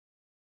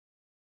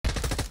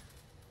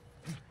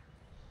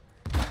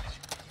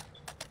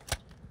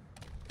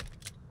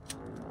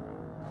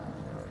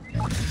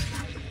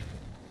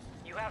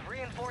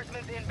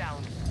Reinforcements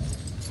inbound.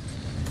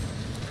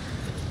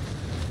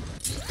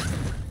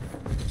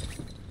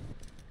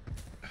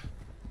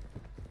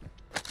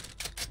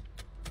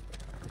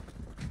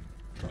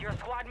 Your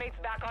squad mates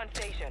back on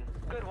station.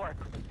 Good work.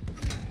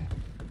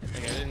 I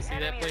didn't see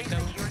that play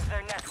coming. Secured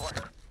their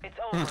network. It's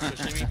over.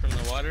 Pushing me from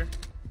the water.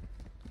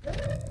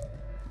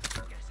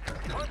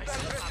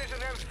 Hostile precision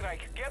airstrike.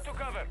 Get to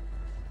cover.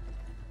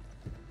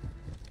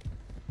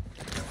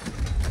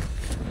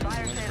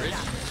 Fire On the sale bridge.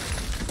 down.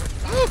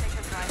 Fire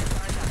station prices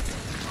are down.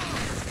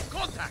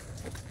 Contact!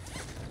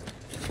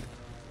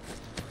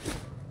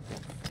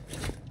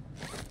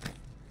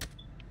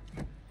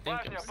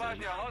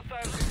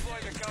 Hostiles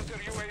deploy the counter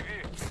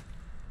UAV.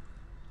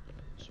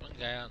 There's one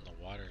guy out in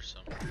the water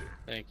somewhere.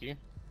 Thank you.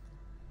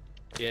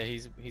 Yeah,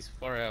 he's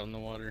far out in the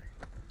water.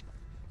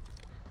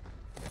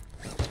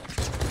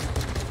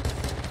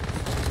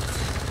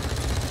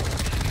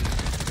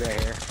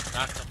 There.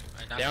 Knocked him.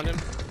 I knocked Downed him.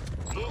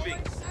 Moving.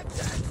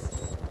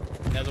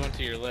 Another one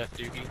to your left,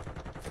 Dookie.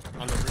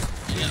 On the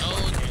roof. Yeah,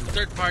 oh,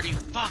 third party.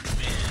 Fuck,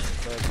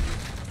 man.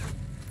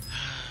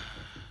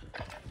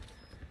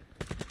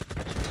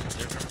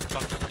 Different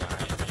fucking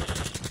guy,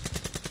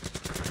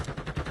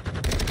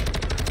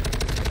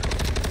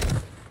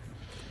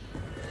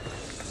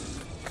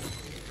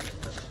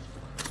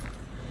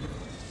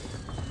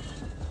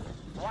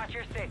 Watch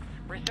your six.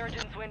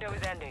 Resurgence window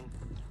is ending.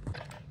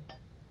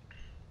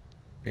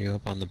 Are you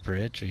up on the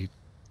bridge? Are you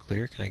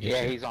clear? Can I get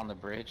Yeah, you? he's on the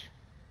bridge.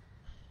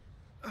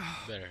 man.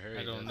 Better hurry.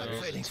 I don't there's know.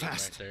 a Fading team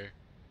fast. Right there.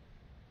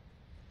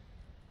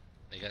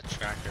 They got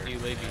tracker. He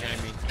lay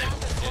behind me.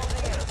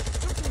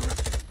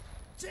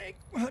 Take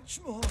much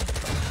more.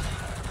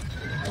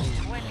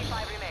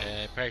 25 remain.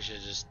 Yeah, I probably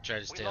should just try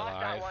to We stay lost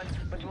that alive. one,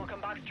 but we'll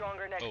come back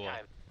stronger next Oh, well.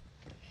 time.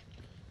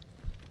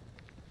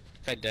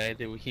 If I died,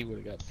 he would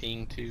have got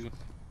pinged too.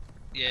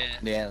 Yeah.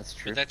 Yeah, that's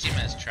true. But that team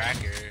has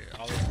tracker.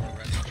 All of them are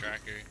running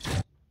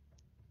tracker.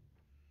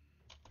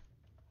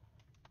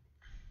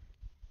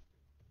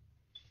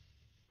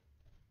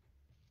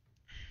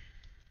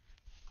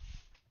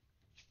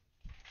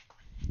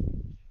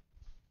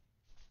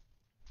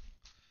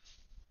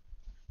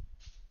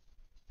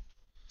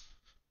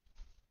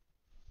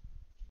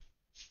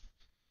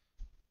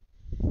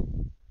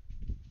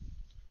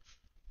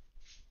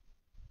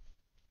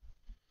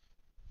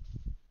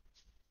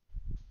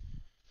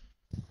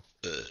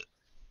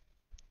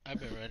 I've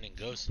been running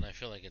Ghost and I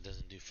feel like it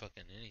doesn't do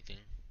fucking anything.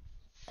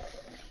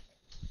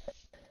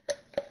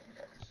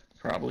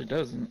 Probably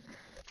doesn't.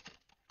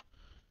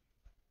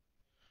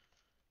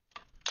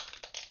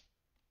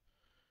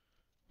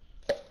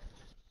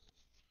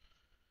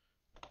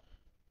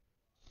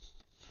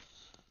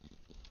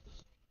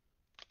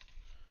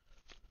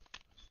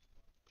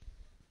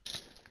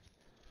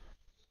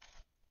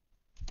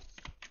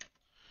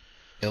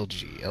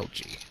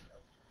 LG.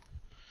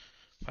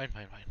 Fine.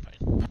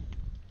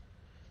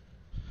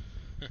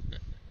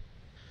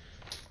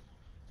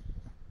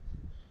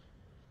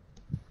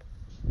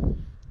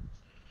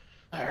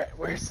 Alright,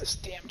 where's this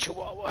damn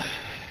chihuahua?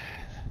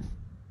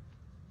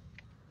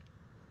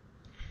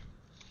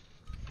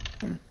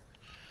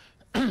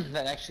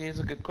 That actually is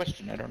a good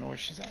question. I don't know where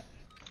she's at.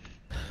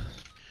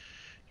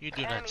 You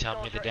do not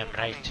tell me the damn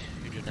right.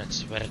 You do not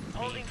swear at me.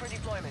 Holding for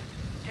deployment.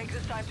 Take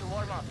this time to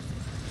warm up.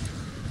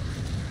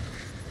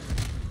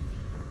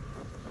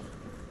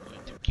 I'm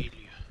going to kill you.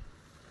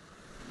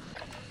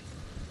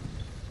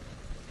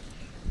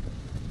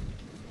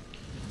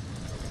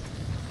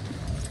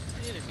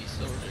 Enemy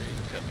soldier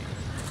incoming.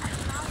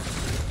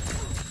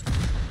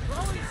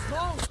 Throwing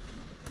smoke!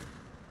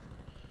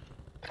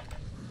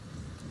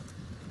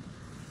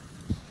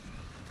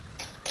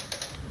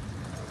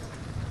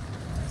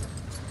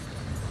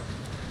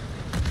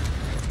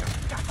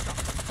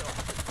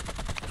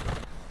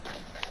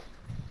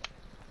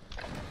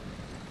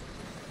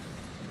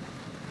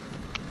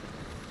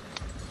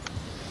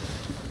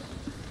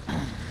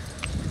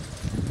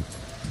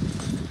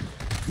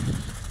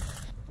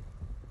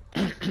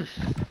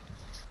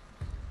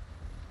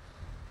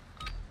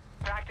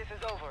 Practice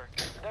is over.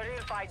 The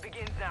real fight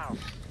begins now.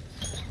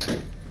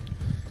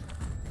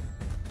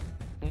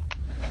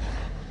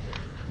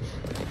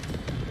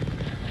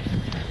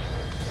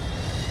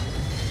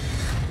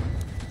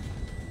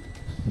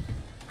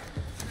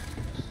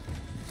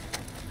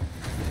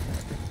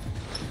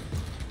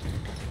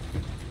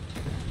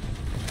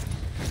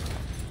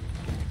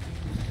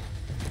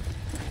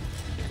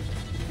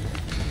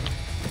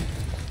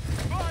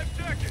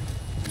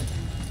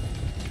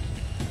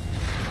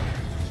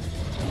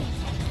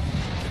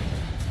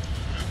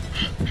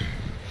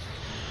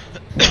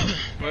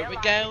 Where we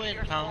going,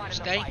 Palm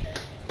State?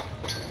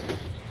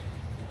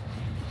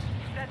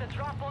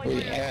 Oh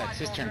yeah, it's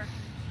his turn.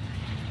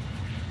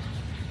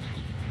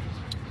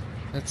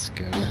 Let's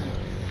go.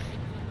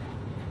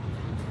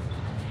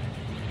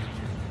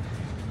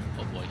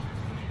 Oh boy.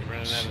 We're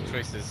running out of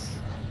choices.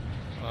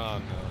 Oh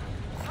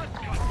no. I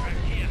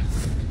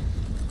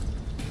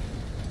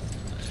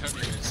don't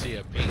even see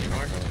a ping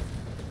mark.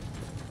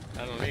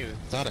 I don't either.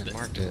 Thought I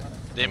marked it.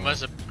 They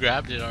must have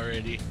grabbed it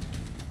already.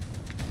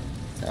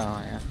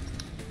 Oh, yeah.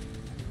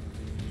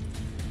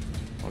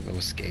 I'll go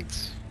with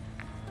skates.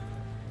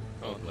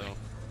 Oh no.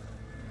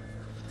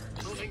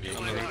 This is gonna be a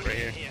On the quick roof right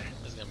here.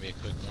 This is gonna be a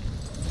quick one.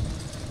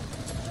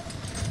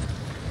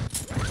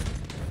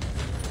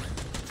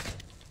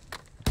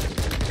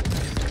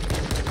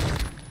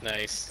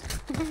 Nice.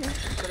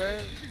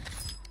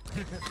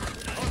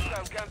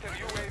 Hostile counter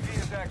UAV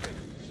is active.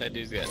 That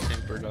dude's got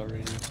tempered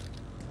already.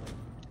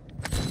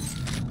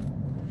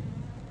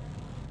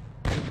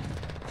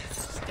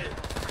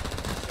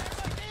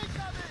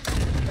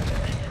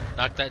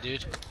 Knock that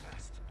dude.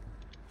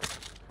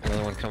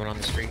 Another one coming on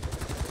the street.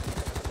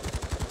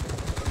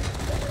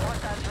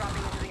 Hostiles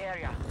dropping into the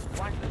area.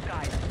 Watch the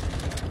skies.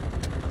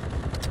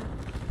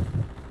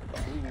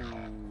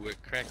 Ooh,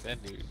 it cracked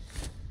that dude.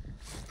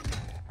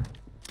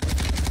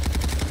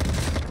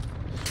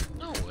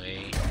 No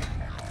way.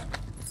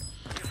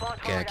 You fought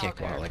Okay, I hard can't out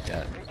go out there. like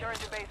that. Return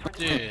to base for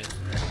Dude,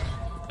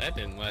 That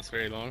didn't last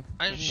very long.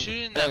 I'm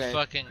shooting that Okay.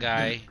 fucking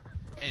guy,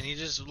 and he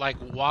just like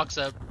walks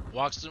up,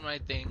 walks through my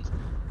things,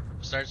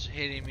 starts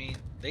hitting me.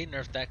 They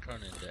nerfed that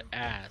Cronin to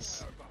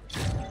ass.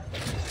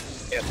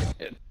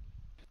 Yep.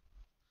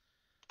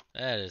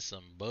 That is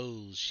some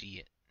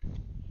bullshit.